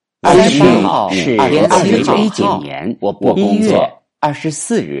18号是2021 29年我不工作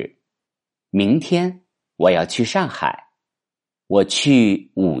，24日，明天我要去上海，我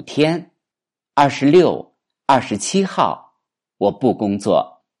去5天，26、27号我不工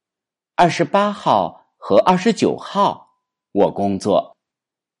作，28号和29号我工作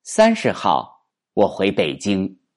，30号我回北京。